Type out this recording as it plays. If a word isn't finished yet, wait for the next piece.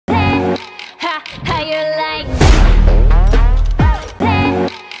how you like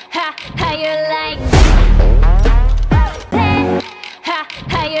that? How you like that?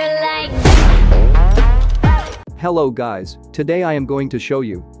 How you like. Hello guys, today I am going to show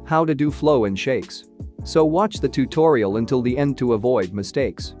you how to do flow and shakes. So watch the tutorial until the end to avoid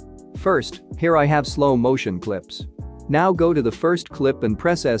mistakes. First, here I have slow motion clips. Now go to the first clip and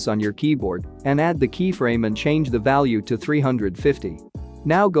press S on your keyboard and add the keyframe and change the value to 350.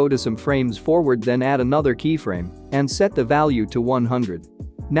 Now go to some frames forward, then add another keyframe and set the value to 100.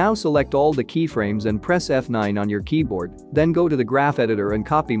 Now select all the keyframes and press F9 on your keyboard, then go to the graph editor and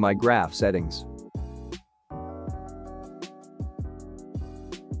copy my graph settings.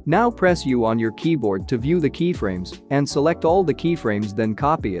 Now press U on your keyboard to view the keyframes and select all the keyframes, then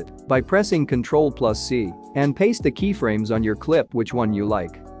copy it by pressing Ctrl+C and paste the keyframes on your clip which one you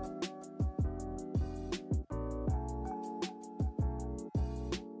like.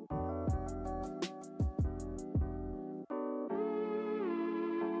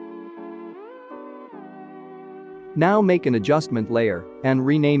 Now make an adjustment layer and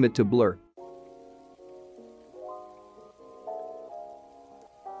rename it to blur.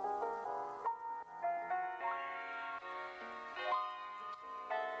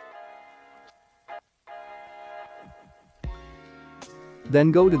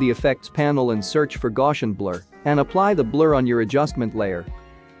 Then go to the effects panel and search for Gaussian blur and apply the blur on your adjustment layer.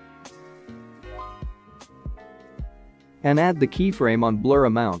 And add the keyframe on blur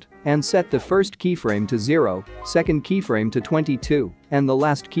amount and set the first keyframe to 0, second keyframe to 22, and the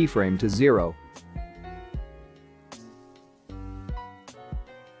last keyframe to 0.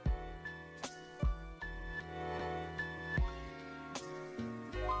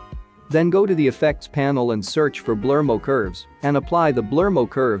 Then go to the effects panel and search for blur mo curves and apply the blur mo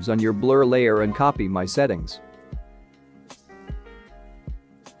curves on your blur layer and copy my settings.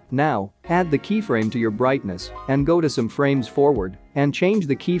 Now, add the keyframe to your brightness and go to some frames forward and change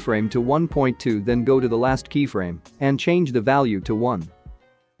the keyframe to 1.2, then go to the last keyframe and change the value to 1.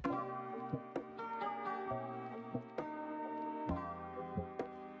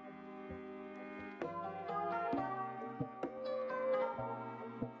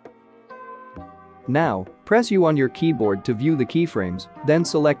 Now, press U on your keyboard to view the keyframes, then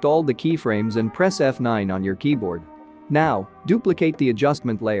select all the keyframes and press F9 on your keyboard. Now, duplicate the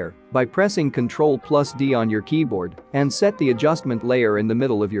adjustment layer by pressing Ctrl+D on your keyboard and set the adjustment layer in the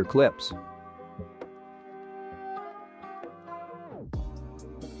middle of your clips.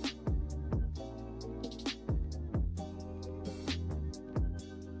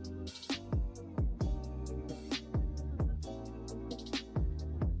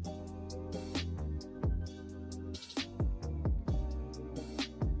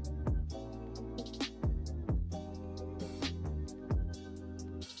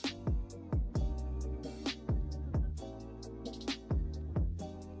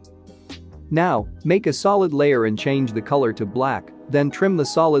 Now, make a solid layer and change the color to black, then trim the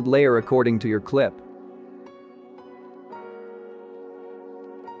solid layer according to your clip.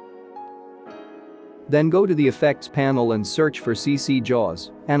 Then go to the effects panel and search for CC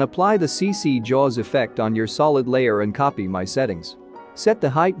Jaws and apply the CC Jaws effect on your solid layer and copy my settings. Set the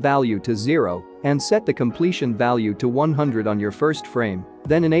height value to 0 and set the completion value to 100 on your first frame,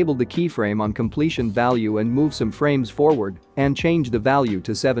 then enable the keyframe on completion value and move some frames forward and change the value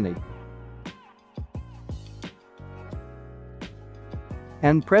to 70.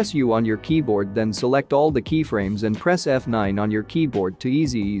 And press U on your keyboard, then select all the keyframes and press F9 on your keyboard to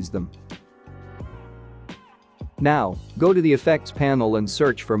ease them. Now, go to the effects panel and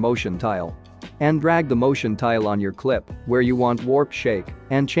search for motion tile. And drag the motion tile on your clip where you want warp shake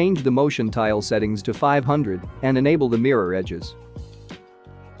and change the motion tile settings to 500 and enable the mirror edges.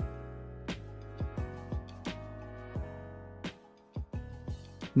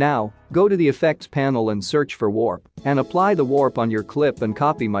 Now, go to the effects panel and search for warp and apply the warp on your clip and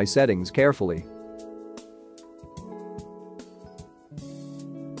copy my settings carefully.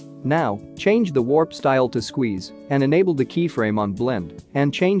 Now, change the warp style to squeeze and enable the keyframe on blend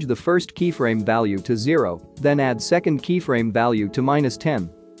and change the first keyframe value to 0, then add second keyframe value to -10.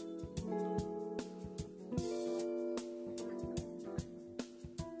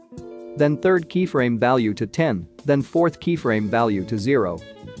 Then third keyframe value to 10, then fourth keyframe value to 0.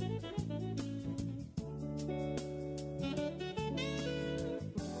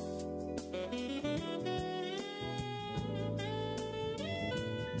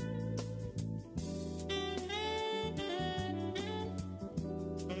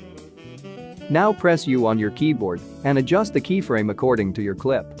 Now press U on your keyboard and adjust the keyframe according to your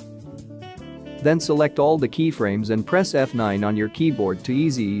clip. Then select all the keyframes and press F9 on your keyboard to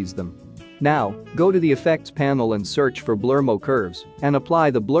ease them. Now, go to the effects panel and search for Blur Mo Curves and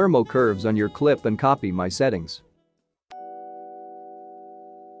apply the Blur Mo Curves on your clip and copy my settings.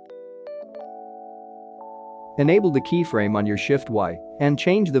 Enable the keyframe on your Shift Y and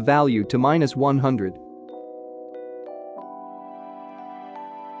change the value to -100.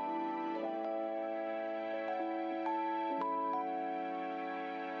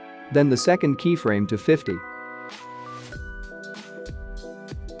 Then the second keyframe to 50.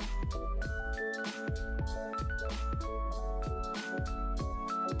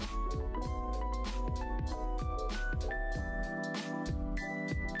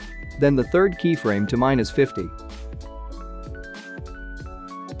 Then the third keyframe to -50.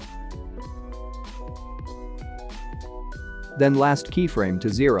 Then last keyframe to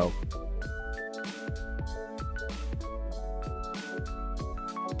 0.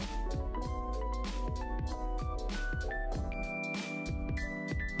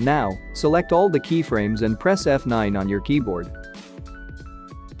 Now, select all the keyframes and press F9 on your keyboard.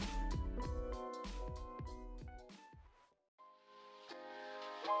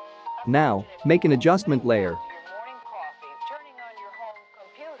 Now, make an adjustment layer. Your morning coffee, turning on your home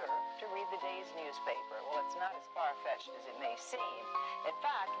computer to read the day's newspaper. Well, it's not as far-fetched as it may seem. In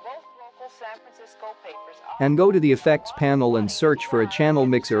fact, both local San Francisco papers are... And go to the effects panel and search for a channel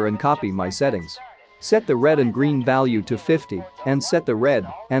mixer and copy my settings. Set the red and green value to 50 and set the red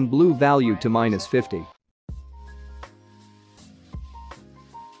and blue value to -50.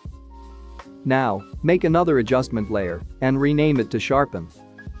 Now, make another adjustment layer and rename it to Sharpen.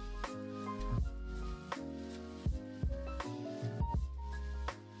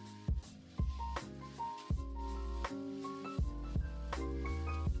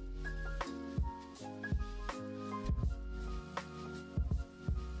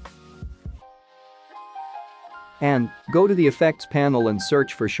 And go to the effects panel and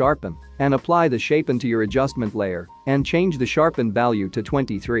search for Sharpen and apply the shape into your adjustment layer and change the sharpen value to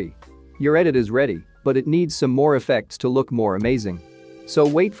 23. Your edit is ready, but it needs some more effects to look more amazing. So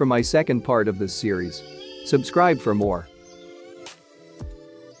wait for my second part of this series. Subscribe for more.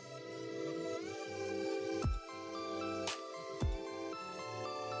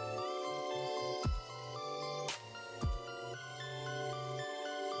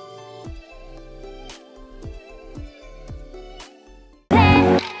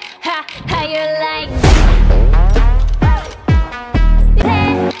 How you like?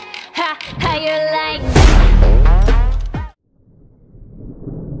 How you like?